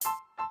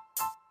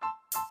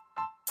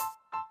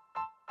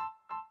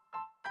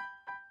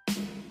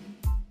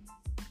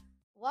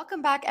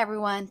Welcome back,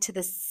 everyone, to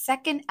the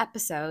second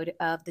episode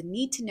of the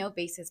Need to Know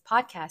Basis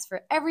podcast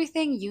for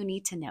everything you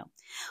need to know.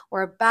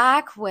 We're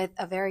back with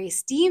a very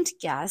esteemed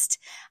guest,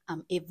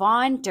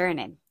 Yvonne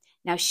Durnin.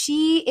 Now,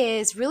 she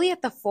is really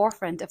at the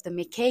forefront of the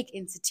McCaig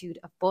Institute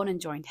of Bone and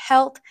Joint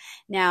Health.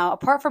 Now,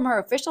 apart from her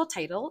official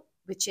title,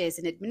 which is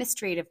an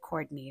administrative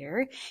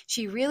coordinator,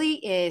 she really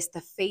is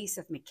the face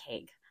of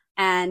McCaig.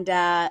 And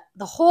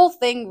the whole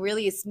thing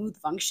really is smooth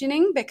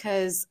functioning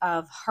because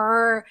of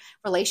her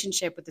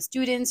relationship with the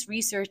students,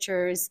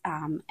 researchers,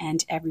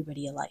 and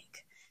everybody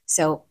alike.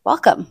 So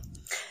welcome.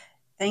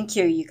 Thank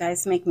you. You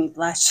guys make me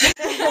blush.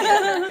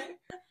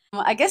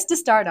 I guess to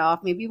start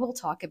off, maybe we'll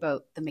talk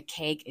about the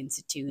McCaig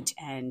Institute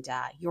and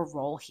your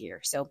role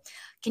here. So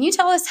can you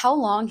tell us how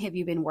long have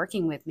you been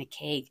working with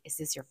McCaig? Is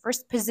this your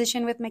first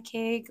position with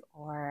McCaig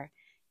or?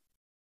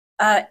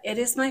 It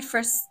is my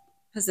first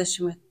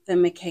position with the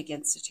McCaig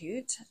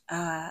Institute.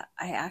 I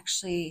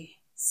actually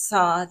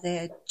saw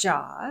the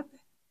job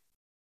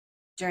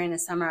during the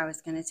summer. I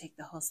was going to take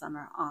the whole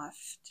summer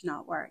off to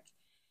not work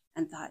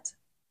and thought,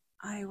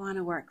 I want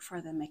to work for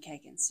the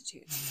McCaig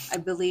Institute. I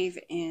believe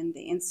in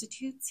the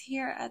institutes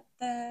here at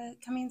the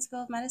Cummings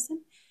School of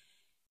Medicine.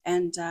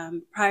 And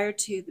prior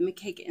to the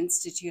McCaig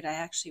Institute, I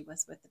actually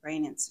was with the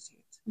Brain Institute,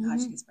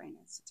 Hotchkiss Brain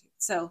Institute.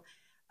 So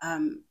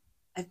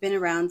I've been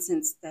around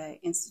since the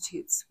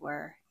institutes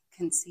were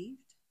conceived,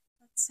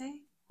 let's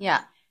say.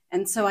 Yeah.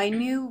 And so I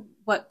knew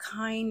what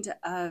kind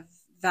of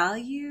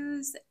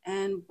values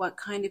and what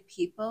kind of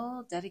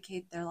people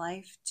dedicate their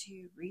life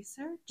to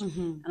research.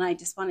 And I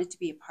just wanted to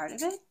be a part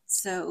of it.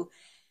 So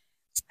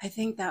I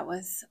think that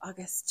was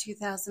August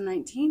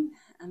 2019,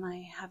 and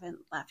I haven't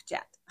left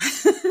yet.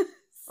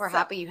 We're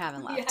happy you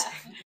haven't left.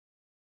 Yeah.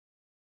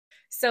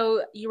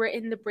 So you were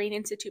in the Brain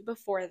Institute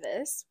before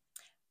this?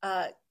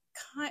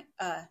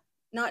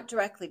 Not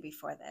directly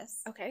before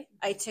this. Okay.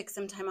 I took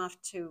some time off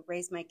to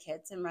raise my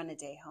kids and run a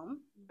day home.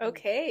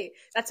 Okay.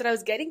 That's what I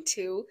was getting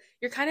to.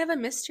 You're kind of a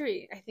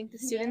mystery. I think the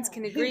students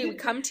can agree. We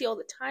come to you all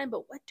the time,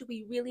 but what do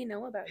we really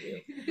know about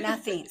you?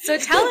 Nothing. So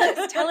tell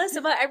us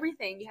about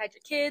everything. You had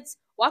your kids.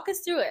 Walk us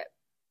through it.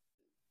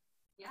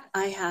 Yeah.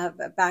 I have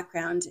a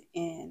background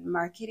in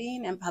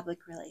marketing and public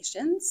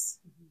relations.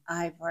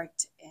 I've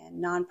worked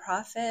in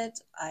nonprofit.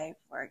 I've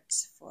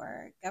worked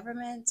for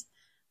government.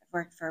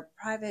 Worked for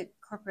private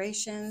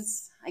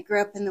corporations. I grew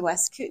up in the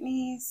West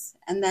Kootenays.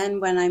 And then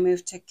when I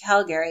moved to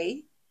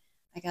Calgary,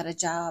 I got a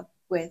job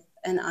with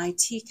an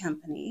IT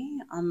company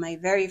on my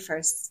very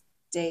first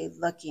day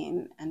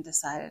looking and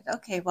decided,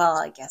 okay, well,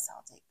 I guess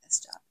I'll take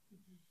this job.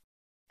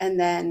 And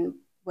then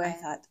I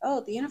thought,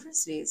 the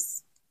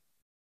universities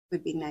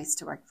would be nice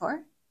to work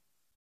for.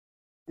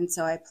 And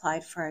so I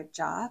applied for a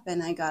job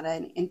and I got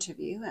an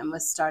interview and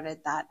was started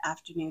that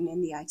afternoon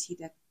in the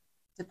IT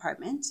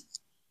department.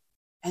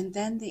 And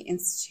then the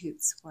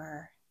institutes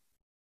were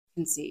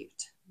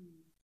conceived.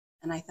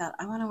 And I thought,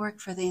 I want to work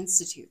for the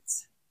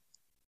institutes.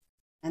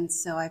 And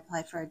so I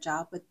applied for a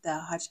job with the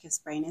Hotchkiss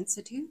Brain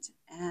Institute.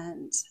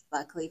 And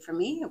luckily for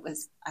me,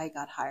 I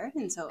got hired.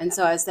 And so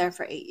I was there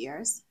for 8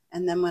 years.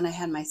 And then when I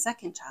had my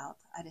second child,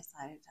 I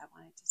decided I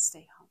wanted to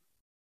stay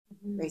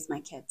home, raise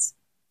my kids.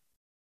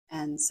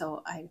 And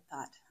so I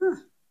thought,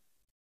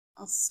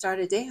 I'll start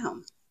a day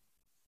home.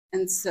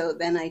 And so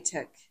then I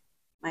took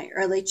my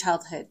early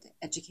childhood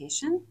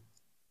education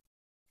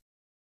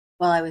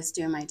while I was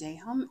doing my day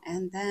home.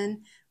 And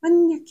then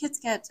when your kids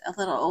get a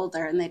little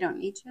older and they don't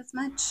need you as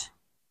much,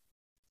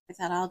 I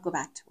thought I'll go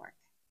back to work.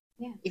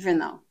 Yeah. Even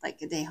though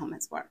like a day home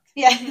is work.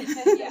 Yeah.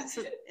 Yeah.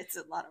 So it's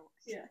a lot of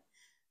work. Yeah.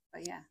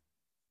 But yeah.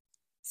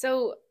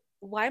 So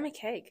why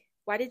McCaig?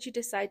 Why did you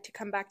decide to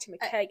come back to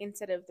McCaig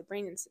instead of the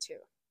Brain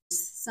Institute?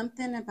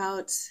 Something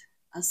about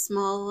a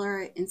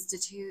smaller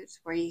institute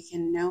where you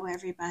can know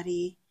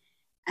everybody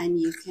and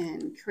you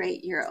can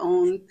create your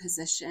own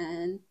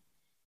position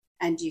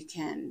and you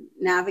can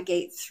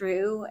navigate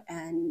through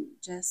and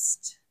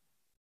just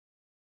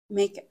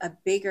make a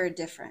bigger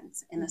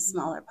difference in a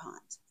smaller pond.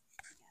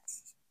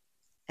 Yes.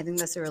 I think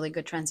that's a really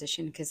good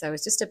transition because I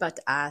was just about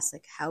to ask,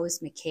 how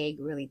is McCaig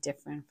really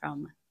different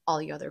from all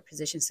the other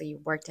positions that you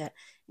worked at?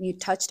 And you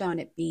touched on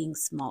it being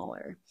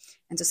smaller.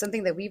 And so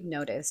something that we've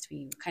noticed,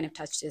 we kind of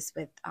touched this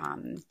with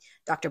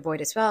Dr.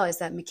 Boyd as well, is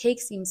that McCaig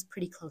seems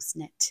pretty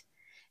close-knit.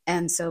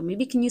 And so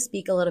maybe can you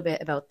speak a little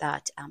bit about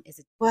that?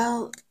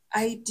 Well,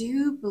 I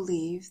do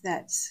believe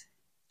that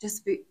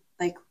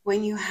like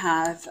when you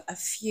have a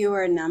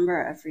fewer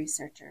number of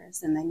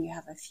researchers and then you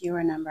have a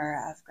fewer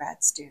number of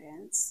grad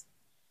students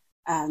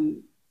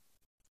and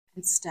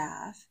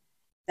staff,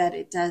 that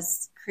it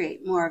does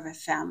create more of a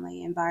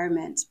family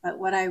environment. But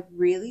what I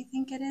really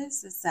think it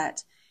is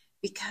that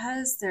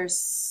because there's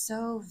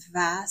so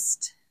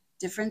vast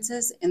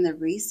differences in the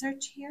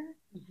research here,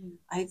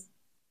 I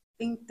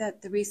think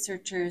that the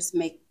researchers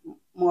make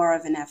more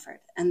of an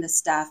effort and the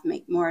staff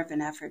make more of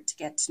an effort to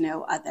get to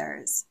know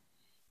others.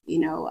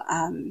 When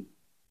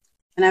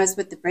I was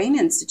with the Brain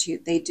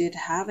Institute, they did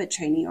have a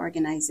trainee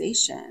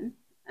organization,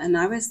 and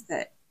I was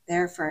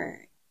there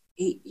for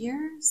 8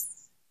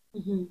 years.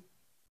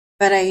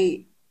 But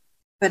I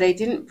but I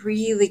didn't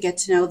really get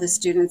to know the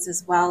students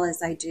as well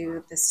as I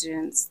do the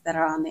students that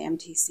are on the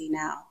MTC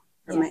now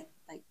for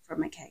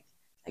McCaig.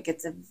 Like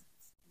it's a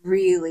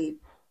really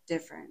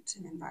different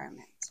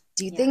environment.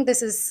 Do you think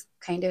this is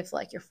kind of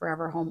like your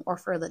forever home or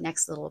for the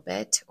next little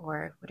bit,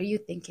 or what are you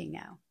thinking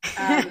now?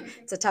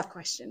 It's a tough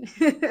question.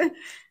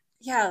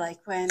 Yeah,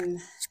 like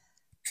when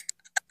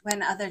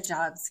other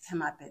jobs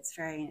come up, it's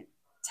very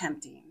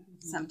tempting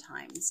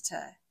sometimes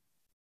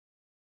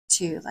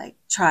to like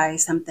try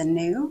something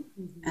new,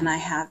 and I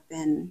have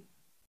been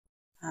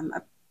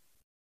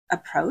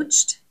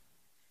approached,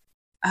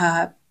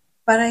 but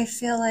I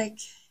feel like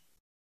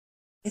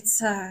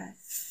it's a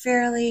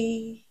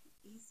fairly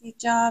easy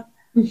job.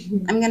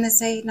 I'm going to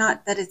say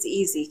not that it's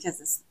easy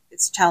because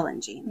it's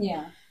challenging.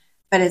 Yeah.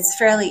 But it's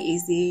fairly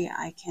easy.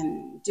 I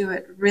can do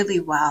it really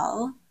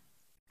well.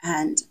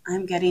 And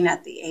I'm getting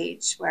at the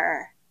age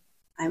where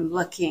I'm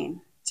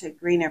looking to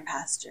greener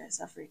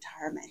pastures of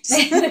retirement.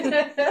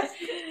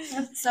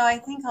 So I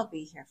think I'll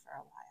be here for a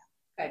while.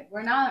 Good.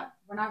 We're not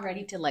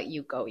ready to let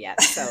you go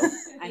yet. So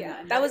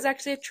that was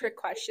actually a trick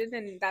question,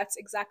 and that's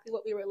exactly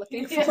what we were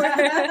looking for.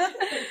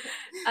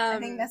 I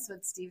think that's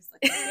what Steve's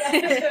looking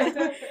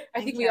for.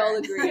 I think we all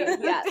agree.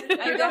 Yeah,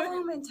 I go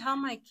home and tell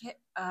my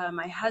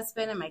my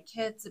husband and my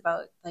kids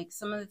about like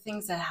some of the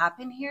things that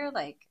happen here,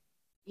 like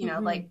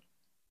like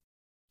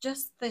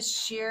just the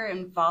sheer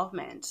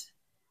involvement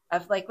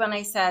of like when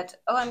I said,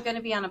 "Oh, I'm going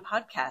to be on a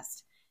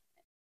podcast,"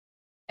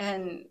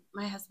 and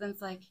my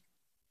husband's like,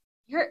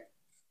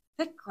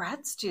 the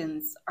grad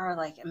students are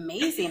like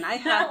amazing. I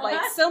have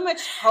like so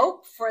much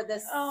hope for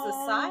this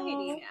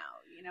society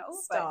now,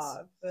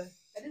 Stop.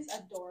 That is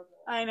adorable.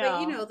 I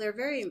know. But they're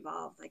very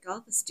involved. Like all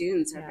the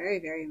students are very,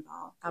 very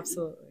involved.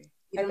 Absolutely.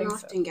 You don't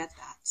often get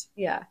that.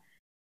 Yeah.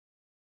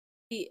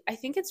 I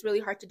think it's really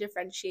hard to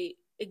differentiate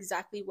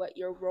exactly what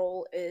your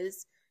role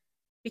is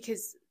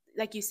because,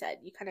 like you said,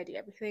 you kind of do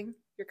everything.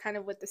 You're kind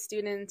of with the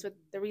students, with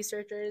the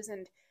researchers,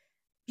 and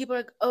people are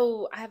like,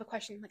 "Oh, I have a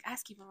question." I'm like,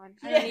 ask Yvonne.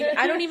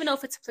 I don't even know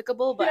if it's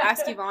applicable, but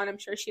ask Yvonne. I'm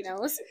sure she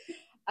knows.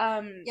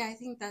 Yeah, I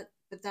think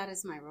that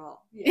is my role.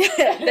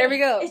 Yeah, there we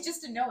go. It's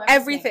just to know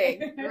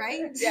everything.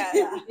 Right?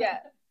 Yeah.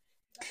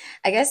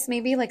 I guess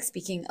maybe like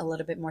speaking a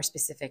little bit more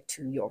specific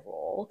to your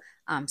role.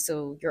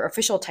 So your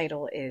official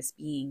title is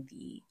being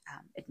the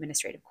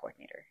administrative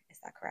coordinator. Is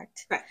that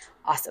correct? Correct.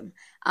 Awesome.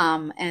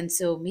 And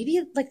so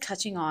maybe like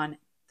touching on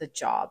the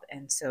job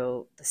and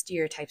so the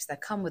stereotypes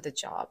that come with the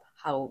job,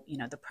 how,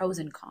 the pros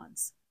and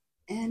cons.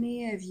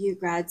 Any of you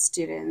grad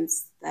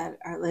students that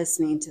are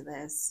listening to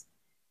this,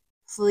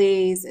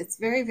 please, it's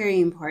very, very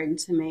important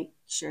to make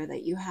sure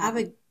that you have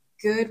a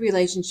good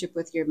relationship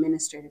with your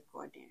administrative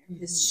coordinator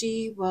because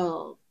she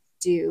will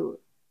do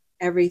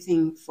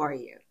everything for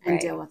you and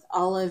deal with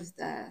all of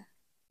the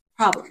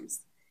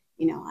problems.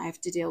 I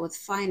have to deal with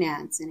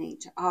finance and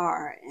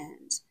HR,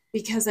 and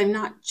because I'm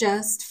not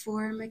just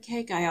for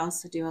McCaig, I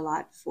also do a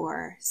lot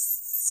for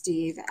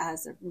Steve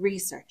as a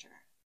researcher.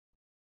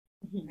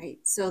 Right.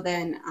 So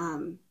then,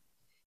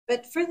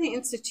 but for the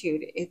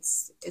Institute,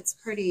 it's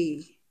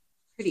pretty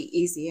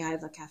easy. I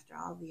look after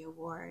all the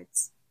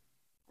awards.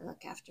 I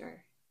look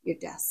after your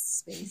desk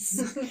space.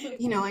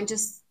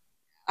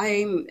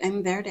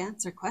 I'm there to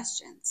answer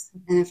questions.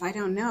 And if I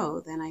don't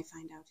know, then I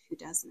find out who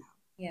does know.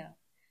 Yeah.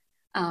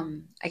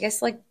 I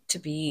guess like to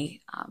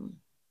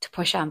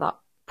push on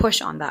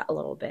that a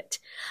little bit.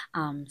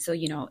 So,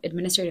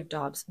 administrative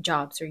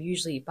jobs are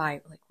usually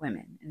by like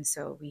women. And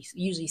so we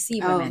usually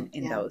see women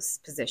in those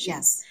positions.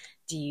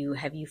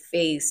 Yes. Have you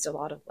faced a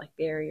lot of like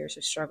barriers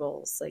or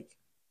struggles, like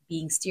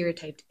being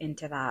stereotyped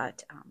into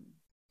that?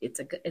 Is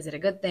it a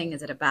good thing?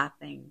 Is it a bad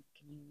thing?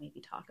 Can you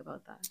maybe talk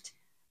about that?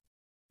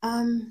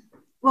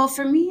 Well,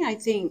 for me, I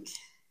think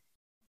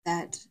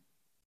that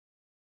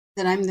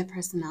I'm the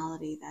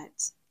personality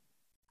that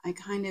I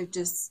kind of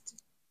just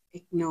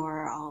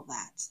ignore all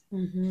that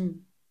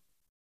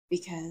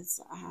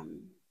because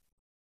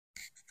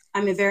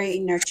I'm a very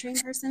nurturing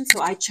person.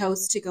 So I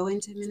chose to go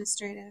into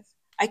administrative.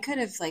 I could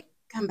have like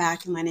come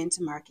back and went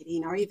into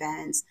marketing or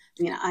events.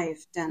 I mean,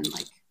 I've done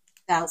like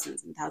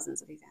thousands and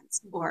thousands of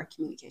events or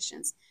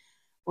communications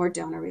or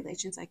donor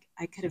relations.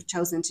 I could have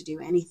chosen to do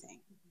anything.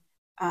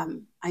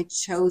 I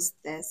chose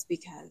this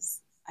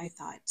because I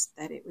thought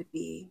that it would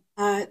be,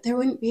 there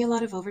wouldn't be a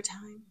lot of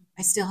overtime.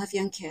 I still have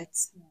young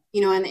kids,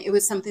 and it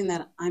was something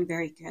that I'm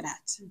very good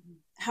at.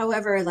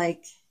 However,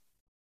 like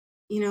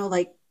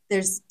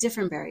there's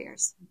different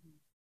barriers.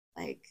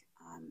 Like,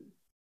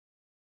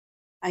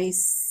 I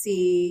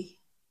see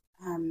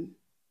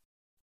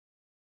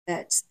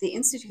that the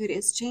Institute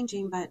is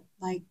changing, but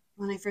like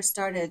when I first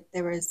started,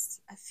 there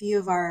was a few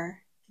of our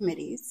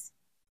committees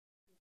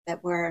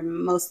that were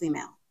mostly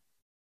male.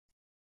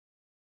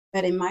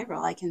 But in my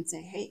role, I can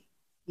say, hey,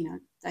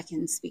 I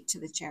can speak to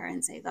the chair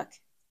and say, look,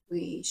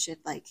 we should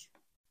like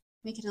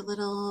make it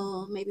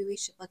maybe we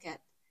should look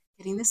at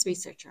getting this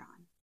researcher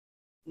on.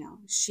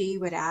 She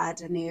would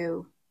add a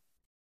new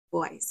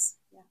voice.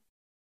 Yeah.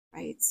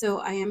 Right. So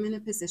I am in a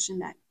position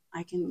that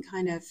I can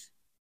kind of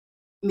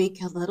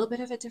make a little bit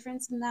of a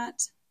difference in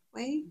that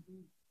way.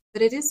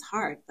 But it is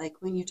hard. Like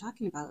when you're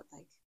talking about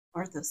like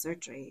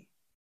orthosurgery,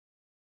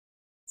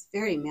 it's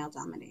very male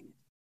dominated.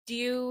 Do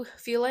you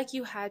feel like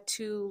you had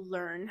to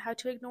learn how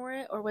to ignore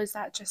it, or was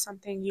that just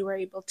something you were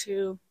able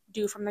to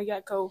do from the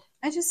get-go?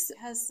 I just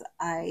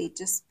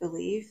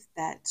believe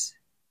that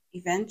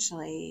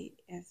eventually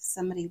if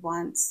somebody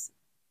wants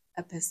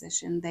a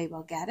position, they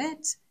will get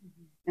it,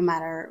 no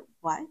matter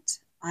what.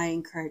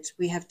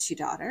 We have 2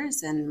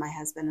 daughters, and my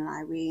husband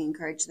and we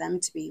encourage them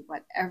to be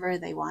whatever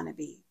they want to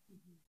be.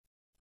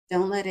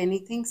 Don't let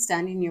anything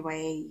stand in your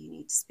way. You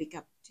need to speak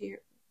up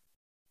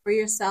for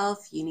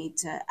yourself. You need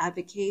to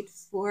advocate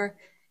for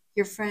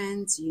your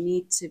friends. You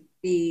need to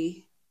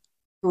be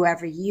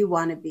whoever you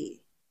want to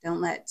be.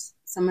 Don't let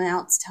someone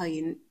else tell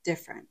you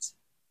different.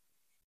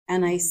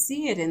 And I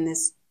see it in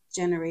this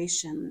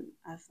generation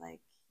of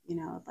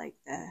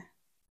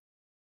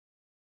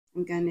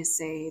I'm going to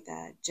say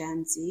the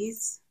Gen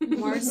Zs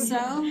more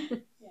so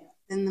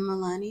than the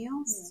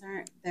millennials.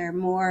 They're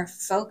more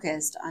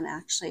focused on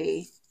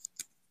actually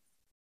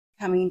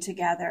coming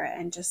together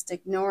and just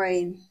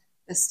ignoring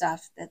the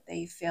stuff that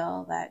they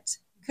feel that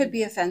could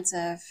be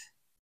offensive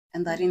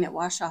and letting it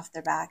wash off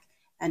their back,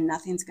 and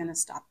nothing's going to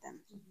stop them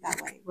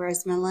that way.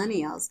 Whereas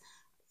millennials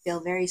feel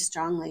very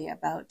strongly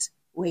about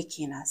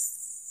waking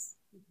us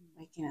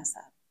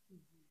up.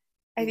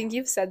 I think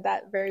you've said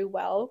that very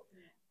well.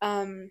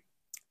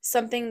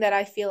 Something that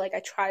I feel like I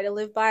try to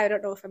live by, I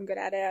don't know if I'm good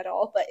at it at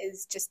all, but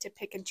is just to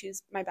pick and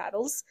choose my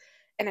battles.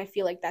 And I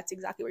feel like that's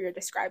exactly what you're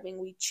describing.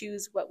 We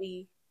choose what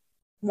we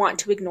want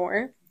to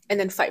ignore and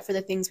then fight for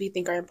the things we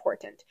think are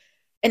important.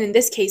 And in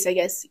this case, I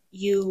guess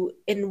you,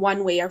 in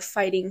one way, are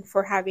fighting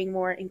for having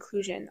more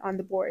inclusion on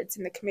the boards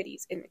and the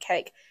committees in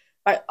McCaig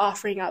by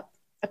offering up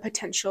a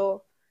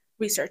potential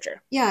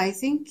researcher. Yeah, I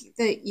think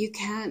that you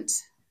can't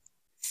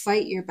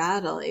fight your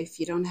battle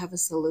if you don't have a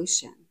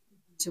solution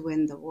to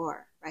win the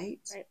war, right?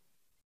 Right.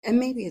 And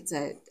maybe it's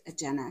a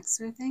Gen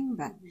Xer thing,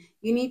 but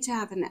you need to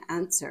have an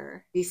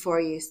answer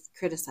before you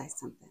criticize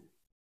something.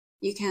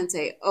 You can't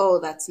say, oh,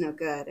 that's no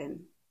good,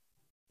 and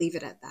leave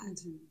it at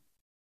that.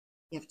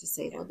 You have to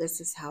say, well,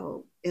 this is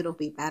how it'll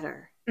be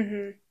better.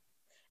 And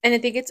I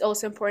think it's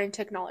also important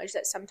to acknowledge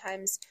that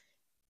sometimes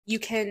you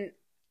can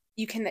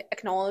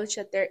acknowledge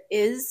that there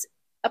is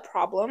a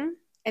problem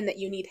and that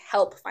you need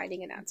help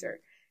finding an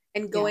answer,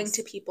 and going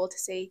to people to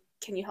say,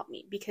 can you help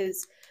me?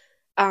 Because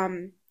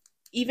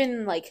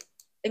even like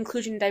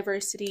inclusion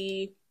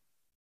diversity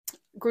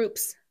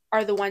groups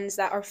are the ones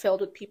that are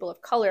filled with people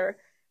of color.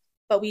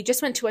 But we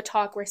just went to a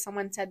talk where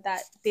someone said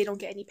that they don't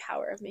get any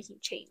power of making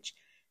change.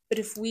 But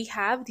if we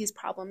have these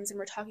problems and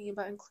we're talking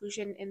about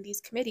inclusion in these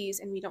committees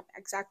and we don't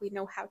exactly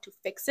know how to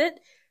fix it,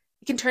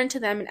 we can turn to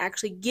them and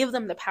actually give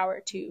them the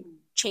power to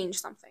change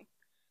something.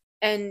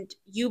 And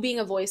you being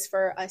a voice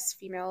for us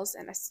females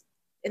and us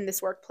in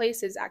this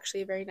workplace is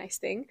actually a very nice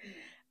thing.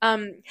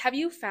 Have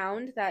you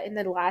found that in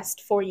the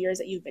last 4 years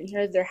that you've been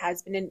here, there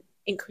has been an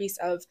increase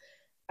of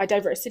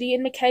diversity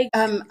in McCaig?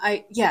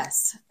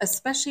 Yes,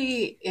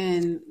 especially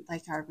in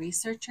like our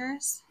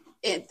researchers,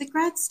 the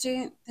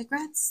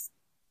grads.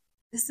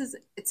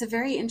 It's a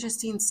very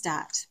interesting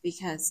stat,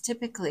 because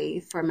typically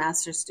for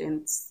master's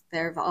students,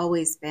 there have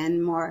always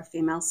been more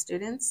female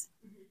students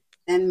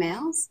than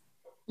males.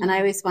 And I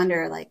always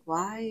wonder, like,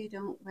 why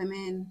don't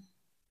women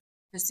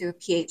pursue a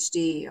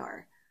PhD,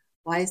 or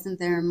why isn't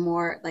there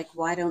more, like,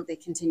 why don't they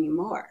continue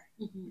more?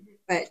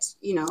 But,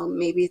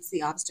 maybe it's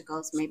the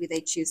obstacles. Maybe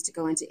they choose to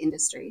go into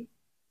industry.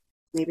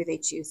 Maybe they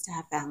choose to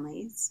have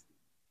families.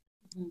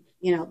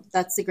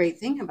 That's the great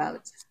thing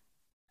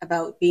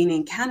about being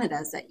in Canada,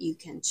 is that you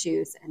can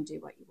choose and do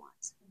what you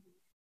want.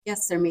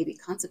 Yes, there may be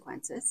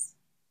consequences,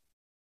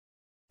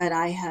 but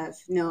I have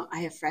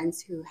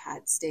friends who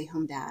had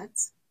stay-home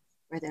dads,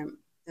 where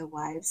the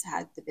wives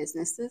had the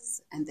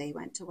businesses and they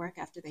went to work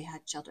after they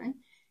had children.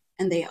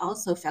 And they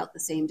also felt the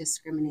same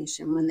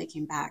discrimination when they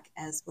came back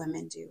as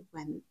women do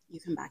when you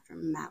come back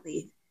from mat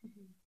leave.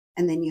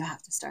 And then you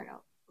have to start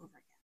out over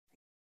again.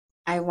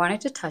 I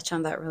wanted to touch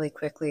on that really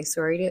quickly.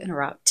 Sorry to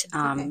interrupt.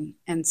 Okay.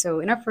 And so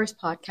in our first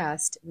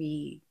podcast,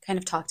 we kind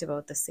of talked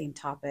about the same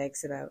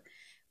topics about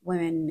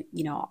women,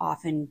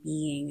 often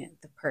being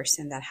the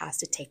person that has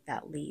to take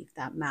that leave,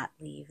 that mat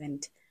leave.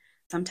 And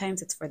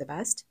sometimes it's for the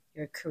best.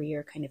 Your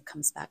career kind of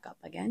comes back up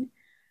again.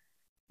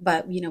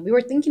 But, we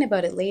were thinking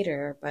about it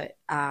later, but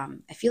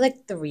I feel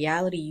like the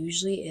reality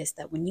usually is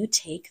that when you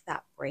take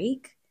that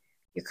break,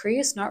 your career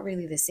is not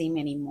really the same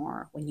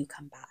anymore when you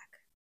come back.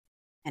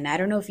 And I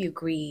don't know if you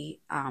agree,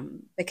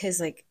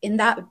 because like in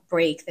that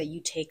break that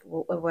you take,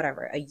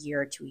 whatever, a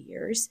year or 2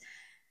 years,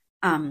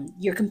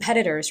 your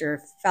competitors,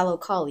 your fellow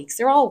colleagues,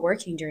 they're all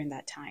working during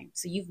that time.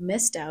 So you've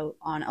missed out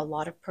on a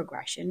lot of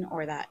progression,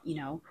 or that,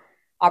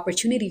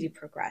 opportunity to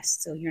progress.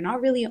 So you're not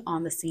really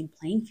on the same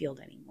playing field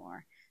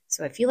anymore.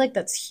 So I feel like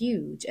that's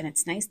huge. And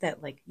it's nice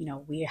that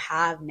we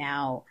have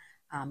now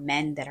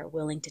men that are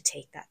willing to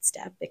take that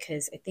step,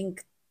 because I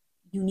think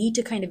you need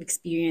to kind of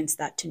experience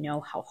that to know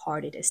how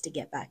hard it is to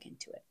get back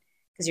into it,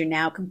 because you're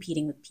now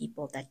competing with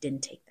people that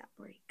didn't take that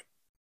break.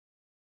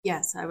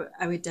 Yes,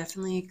 I would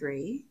definitely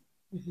agree.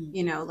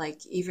 You know,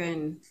 like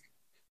even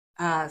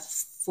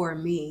for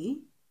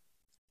me,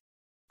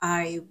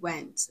 I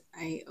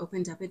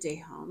opened up a day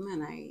home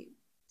and I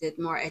did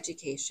more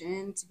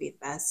education to be the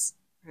best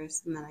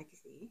person that I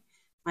could be.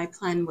 My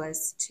plan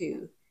was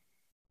to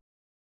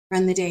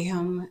run the day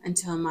home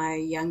until my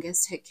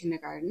youngest hit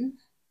kindergarten.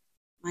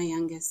 My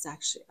youngest,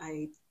 actually,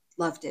 I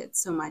loved it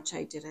so much.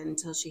 I did it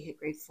until she hit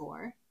grade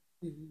 4.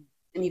 And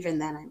even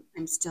then,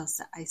 I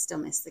still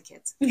miss the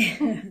kids.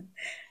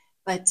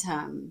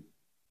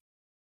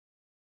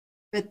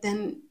 But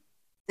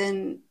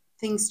then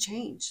things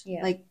change.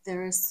 Yeah. Like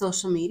there's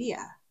social media.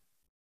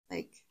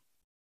 Like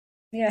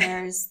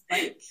there's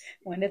like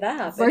when did that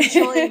happen?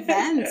 Virtual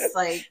events.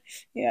 Like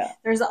yeah.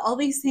 There's all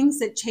these things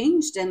that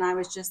changed, and I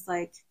was just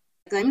like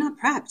I'm not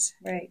prepped.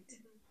 Right.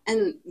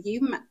 And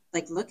you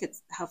like look at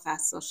how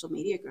fast social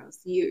media grows.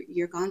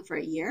 You're gone for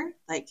a year.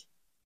 Like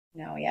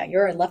no, yeah,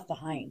 you're left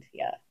behind.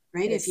 Yeah.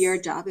 Right. If your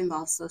job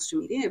involves social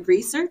media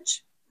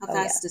research, how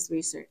fast is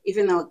research?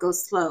 Even though it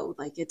goes slow,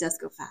 like it does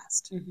go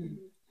fast.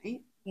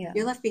 Right. Yeah.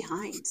 You're left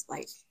behind.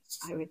 Like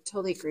I would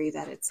totally agree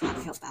that it's an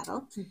uphill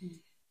battle,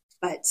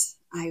 but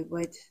I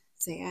would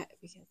say it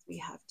because we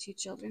have 2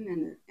 children,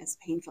 and as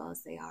painful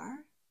as they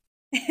are,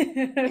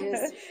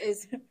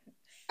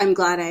 I'm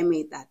glad I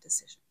made that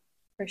decision.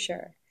 For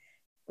sure.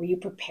 Were you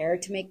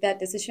prepared to make that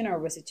decision, or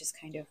was it just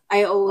kind of?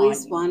 I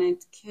always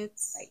wanted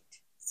kids,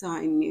 right? So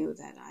I knew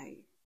that it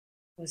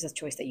was a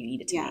choice that you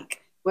needed to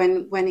make.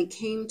 When it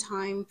came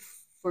time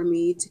for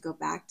me to go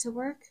back to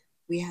work,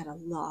 we had a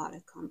lot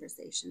of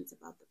conversations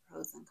about the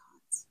pros and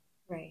cons.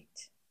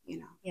 Right. You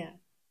know. Yeah.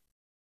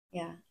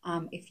 Yeah.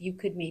 If you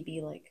could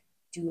maybe like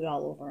do it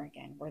all over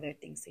again, were there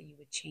things that you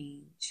would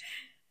change?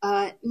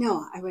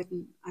 No, I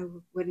wouldn't. I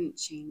wouldn't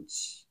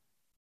change.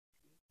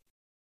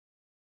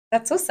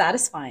 That's so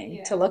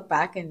satisfying to look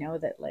back and know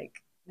that,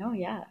 like, no,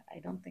 yeah, I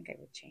don't think I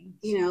would change.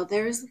 You know,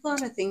 there's a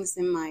lot of things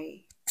in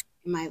my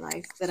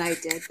life that I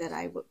did that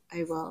I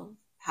will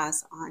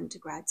pass on to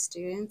grad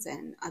students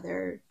and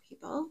other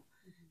people,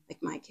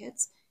 like my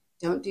kids.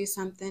 Don't do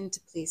something to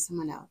please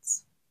someone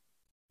else.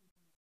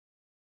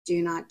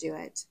 Do not do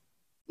it.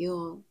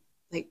 You'll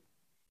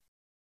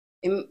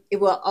it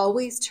will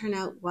always turn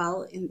out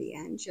well in the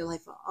end. Your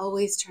life will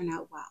always turn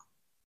out well.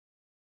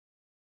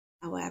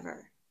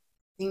 However,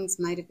 things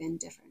might have been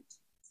different.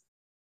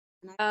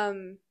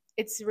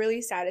 It's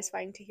really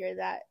satisfying to hear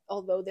that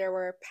although there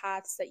were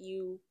paths that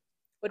you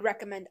would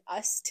recommend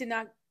us to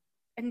not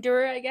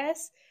endure, I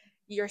guess,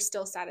 you're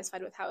still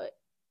satisfied with how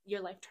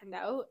your life turned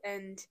out.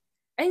 And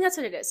I think that's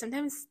what it is.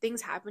 Sometimes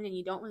things happen and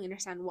you don't really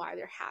understand why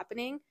they're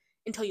happening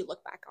until you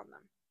look back on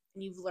them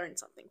and you've learned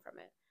something from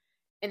it.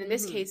 And in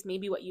this case,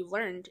 maybe what you've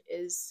learned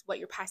is what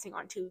you're passing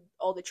on to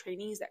all the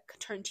trainees that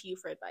turn to you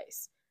for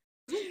advice.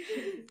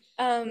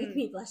 Make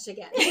me blush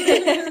again.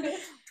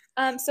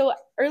 So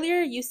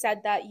earlier you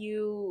said that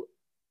you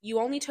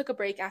only took a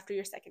break after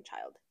your second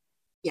child.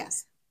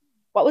 Yes.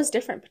 What was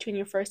different between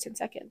your first and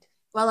second?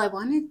 Well,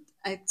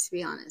 to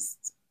be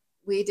honest,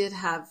 we did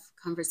have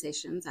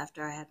conversations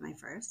after I had my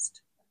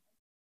first.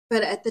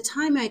 But at the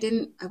time I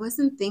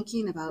wasn't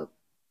thinking about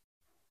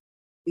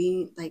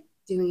being like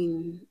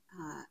doing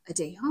a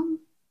day home.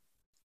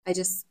 I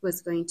just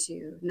was going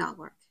to not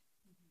work.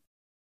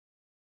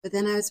 But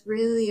then I was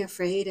really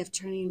afraid of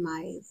turning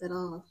my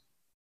little,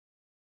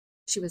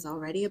 she was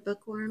already a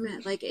bookworm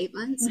at like 8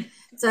 months.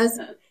 So I was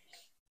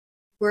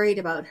worried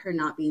about her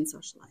not being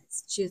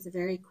socialized. She was a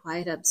very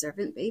quiet,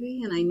 observant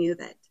baby, and I knew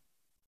that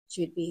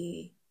she would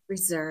be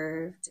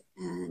reserved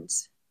and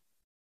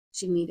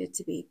she needed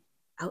to be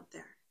out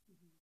there.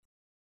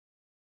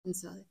 And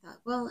so I thought,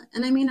 well,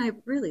 and I mean, I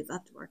really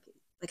loved working.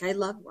 Like, I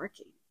love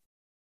working.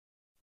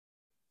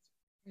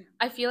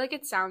 I feel like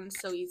it sounds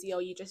so easy. Oh,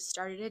 you just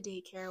started a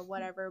daycare,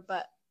 whatever,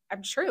 but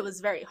I'm sure it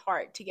was very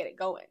hard to get it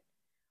going.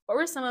 What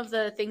were some of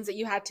the things that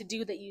you had to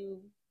do that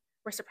you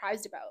were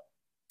surprised about?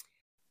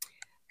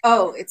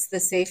 Oh, it's the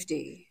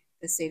safety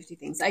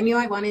things. I knew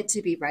I wanted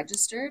to be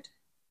registered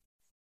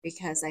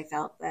because I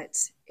felt that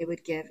it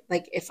would give,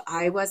 like if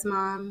I was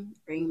mom,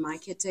 bringing my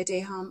kid to a day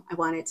home, I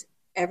wanted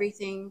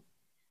everything.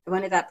 I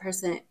wanted that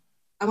person.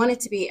 I wanted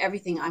to be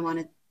everything I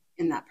wanted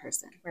in that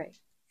person. Right.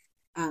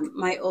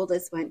 My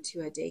oldest went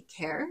to a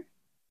daycare,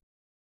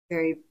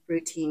 very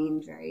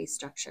routine, very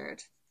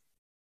structured,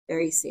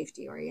 very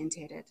safety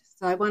orientated.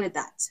 So I wanted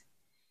that.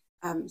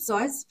 So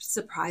I was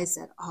surprised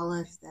at all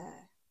of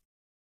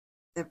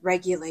the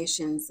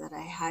regulations that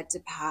I had to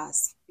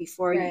pass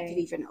before you could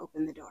even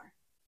open the door.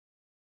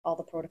 All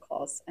the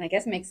protocols. And I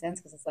guess it makes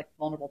sense because it's like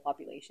vulnerable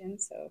population.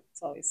 So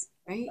it's always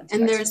right.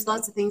 And there's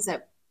lots of things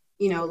that,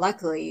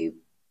 luckily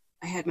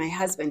I had my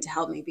husband to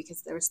help me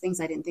because there was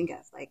things I didn't think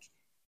of, like,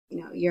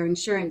 your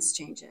insurance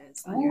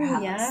changes on your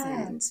house,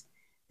 and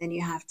then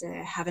you have to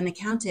have an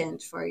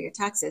accountant for your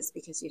taxes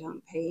because you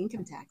don't pay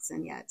income tax,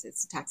 and yet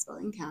it's taxable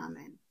income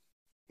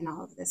and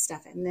all of this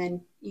stuff. And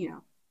then,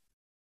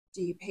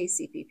 do you pay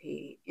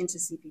CPP into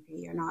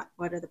CPP or not?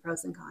 What are the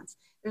pros and cons?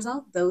 There's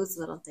all those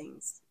little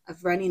things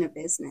of running a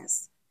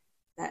business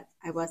that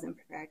I wasn't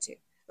prepared to.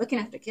 Looking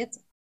after kids,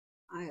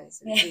 I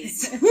was an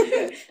ace.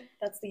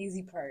 That's the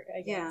easy part,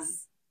 I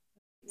guess.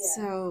 Yeah.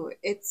 So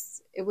it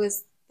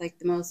was like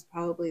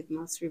probably the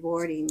most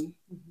rewarding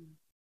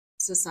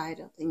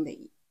societal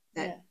thing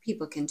that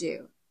people can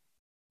do.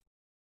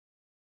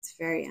 It's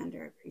very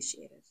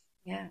underappreciated.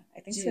 Yeah,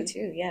 I think so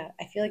too. Yeah,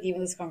 I feel like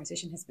even this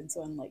conversation has been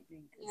so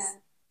enlightening because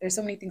there's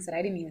so many things that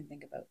I didn't even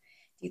think about.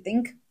 Do you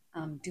think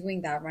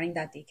doing that, running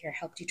that daycare,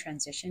 helped you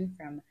transition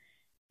from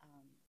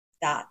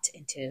that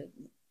into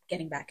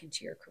getting back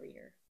into your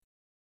career?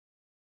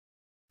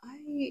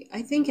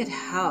 I think it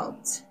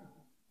helped.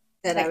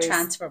 That like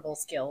transferable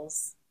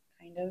skills,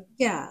 kind of.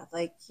 Yeah,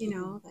 like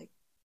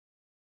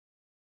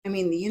I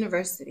mean, the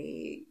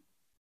university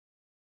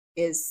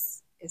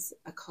is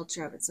a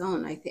culture of its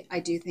own. I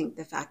do think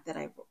the fact that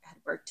I had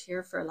worked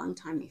here for a long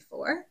time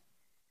before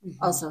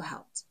also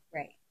helped.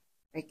 Right.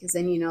 Because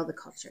then the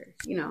culture.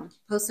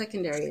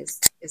 Post-secondary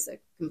is a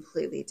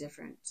completely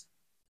different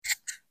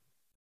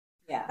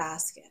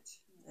basket,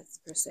 that's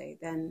per se,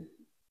 than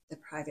the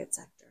private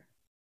sector.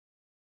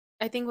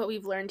 I think what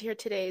we've learned here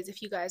today is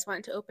if you guys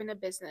want to open a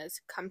business,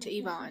 come to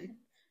Yvonne.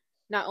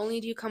 Not only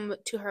do you come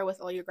to her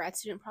with all your grad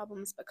student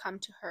problems, but come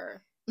to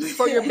her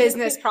for your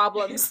business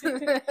problems.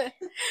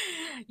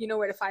 You know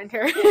where to find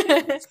her.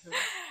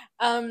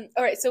 All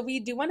right, so we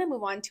do want to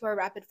move on to our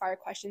rapid fire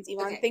questions.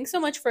 Yvonne, thanks so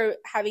much for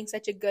having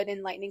such a good,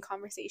 enlightening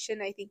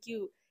conversation. I think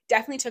you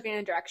definitely took it in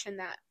a direction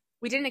that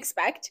we didn't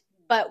expect,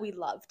 but we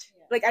loved.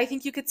 Like, I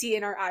think you could see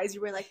in our eyes,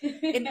 you were like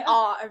in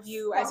awe of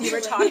you as you were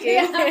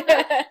talking.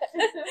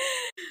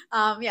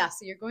 So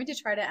you're going to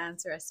try to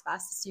answer as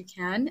fast as you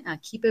can.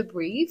 Keep it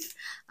brief.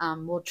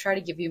 We'll try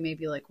to give you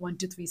maybe like 1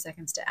 to 3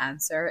 seconds to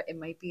answer. It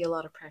might be a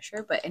lot of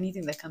pressure, but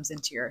anything that comes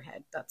into your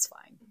head, that's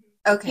fine.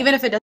 Okay. Even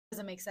if it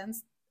doesn't make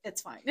sense,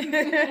 it's fine.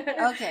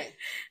 Okay.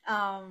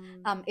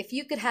 If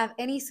you could have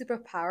any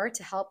superpower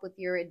to help with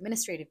your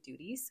administrative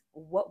duties,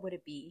 what would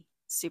it be?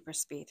 Super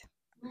speed.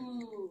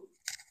 Ooh.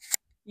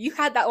 You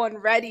had that one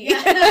ready.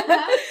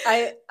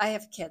 I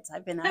have kids.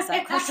 I've been asked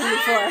that question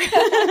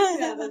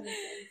before.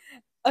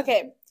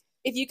 Okay.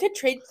 If you could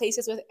trade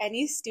places with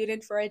any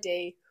student for a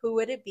day, who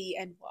would it be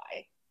and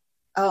why?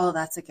 Oh,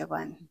 that's a good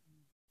one.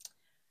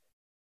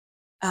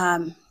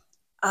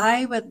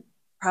 I would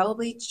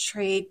probably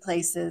trade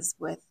places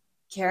with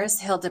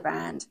Karis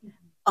Hildebrand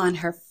on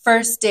her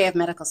first day of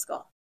medical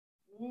school.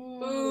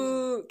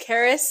 Ooh,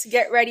 Karis,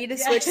 get ready to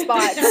switch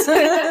spots.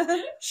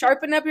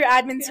 Sharpen up your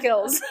admin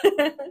skills.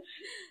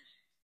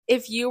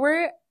 If you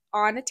were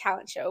on a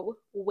talent show,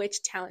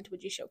 which talent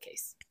would you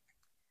showcase?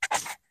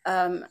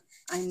 I'm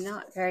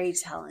not very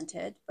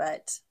talented,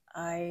 but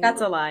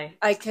That's a lie.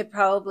 I could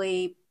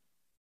probably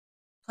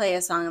play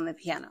a song on the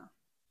piano.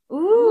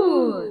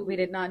 Ooh, we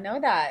did not know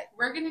that.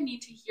 We're going to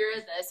need to hear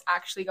this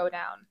actually go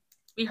down.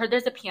 We heard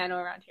there's a piano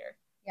around here.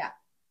 Yeah.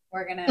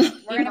 We're gonna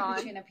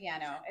put you in a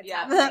piano. It's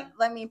happening.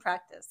 Let me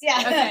practice.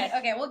 Yeah.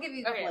 Okay. We'll give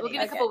you. We'll give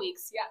you a couple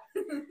weeks. Yeah.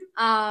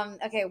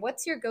 Okay.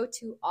 What's your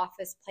go-to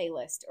office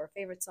playlist or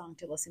favorite song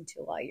to listen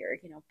to while you're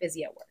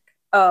busy at work?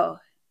 Oh,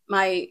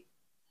 I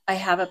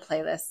have a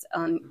playlist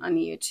on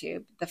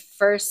YouTube. The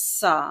first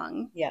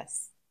song,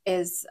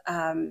 is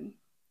 "Guns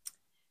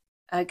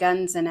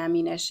and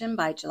Ammunition"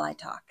 by July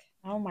Talk.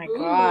 Oh my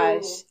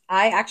gosh!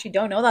 I actually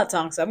don't know that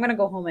song, so I'm gonna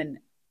go home and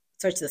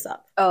search this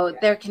up. Oh,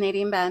 they're a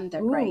Canadian band.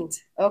 They're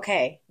great.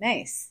 Okay,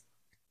 nice.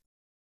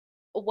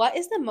 What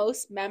is the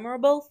most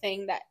memorable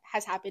thing that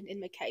has happened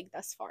in McCaig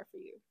thus far for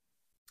you?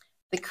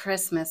 The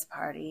Christmas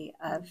party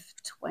of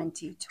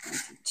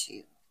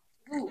 2022.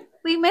 Ooh,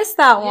 we missed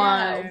that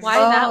one. Why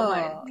that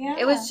one? Yeah.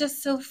 It was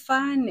just so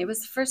fun. It was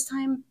the first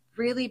time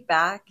really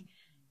back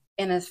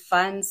in a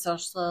fun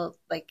social,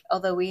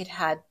 although we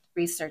had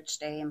research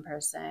day in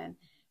person,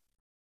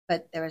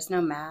 but there was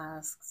no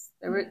masks.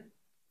 There were,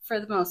 for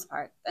the most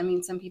part. I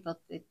mean, some people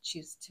did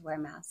choose to wear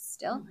masks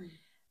still,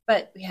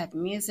 but we had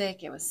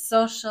music. It was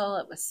social.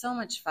 It was so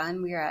much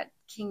fun. We were at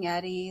King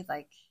Eddie.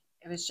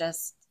 It was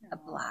just a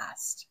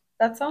blast.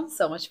 That sounds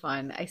so much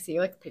fun. I see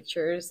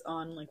pictures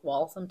on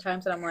walls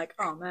sometimes, and I'm like,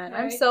 oh man,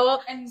 right? I'm so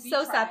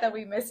sad that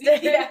we missed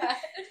it.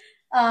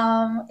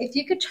 If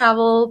you could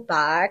travel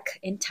back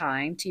in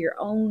time to your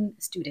own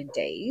student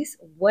days,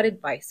 what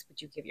advice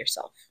would you give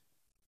yourself?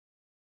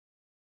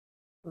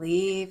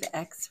 Leave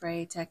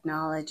X-ray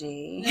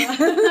technology.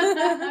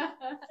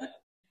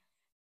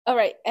 All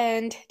right.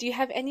 And do you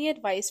have any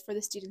advice for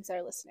the students that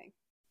are listening?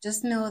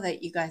 Just know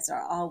that you guys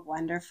are all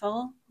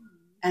wonderful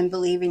and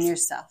believe in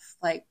yourself.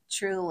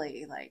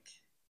 Truly,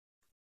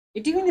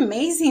 you're doing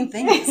amazing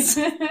things.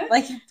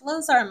 It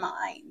blows our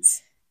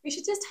minds. We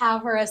should just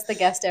have her as the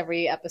guest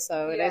every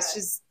episode. Yeah. It's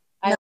just...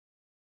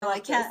 I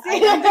can't. I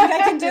don't think I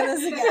can do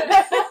this again.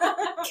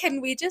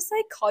 Can we just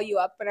call you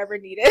up whenever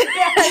needed?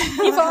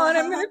 Yvonne,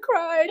 I'm gonna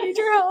cry. I need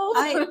your help.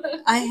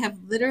 I have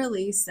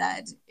literally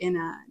said in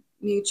a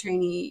new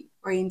trainee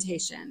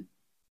orientation,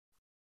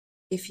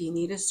 if you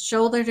need a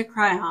shoulder to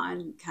cry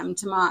on, come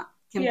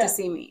to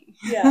see me.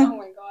 Yeah. Oh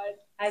my God.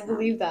 I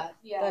believe that.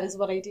 Yeah. That is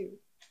what I do.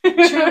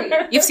 Truly.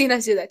 You've seen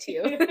us do that to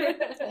you.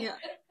 Yeah.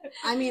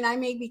 I mean, I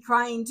may be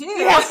crying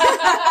too.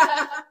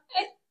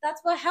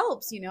 that's what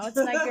helps, you know. It's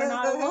like you're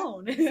not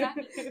alone.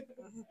 Exactly.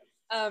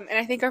 And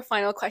I think our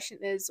final question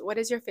is, what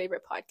is your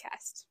favorite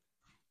podcast?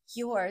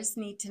 Yours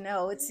Need to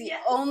Know. It's the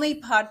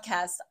only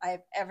podcast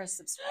I've ever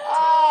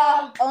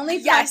subscribed to.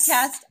 Only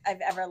podcast I've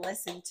ever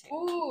listened to.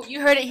 Ooh,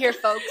 you heard it here,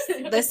 folks.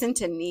 Listen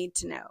to Need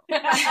to Know.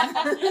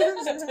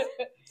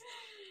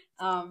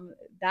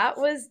 That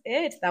was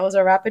it. That was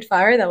our rapid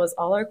fire. That was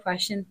all our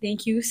questions.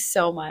 Thank you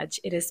so much.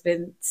 It has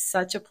been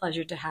such a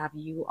pleasure to have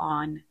you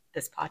on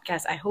this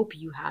podcast. I hope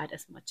you had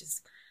as much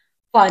as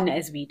fun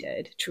as we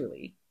did,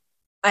 truly.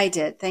 I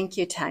did. Thank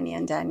you, Tanya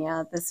and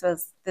Danielle. This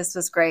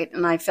was great,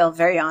 and I feel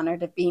very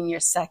honored of being your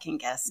second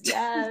guest.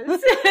 Yes.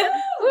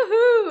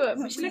 Woohoo!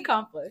 Mission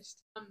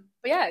accomplished. But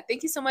yeah,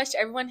 thank you so much to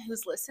everyone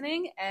who's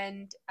listening,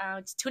 and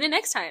tune in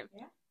next time.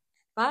 Yeah.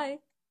 Bye.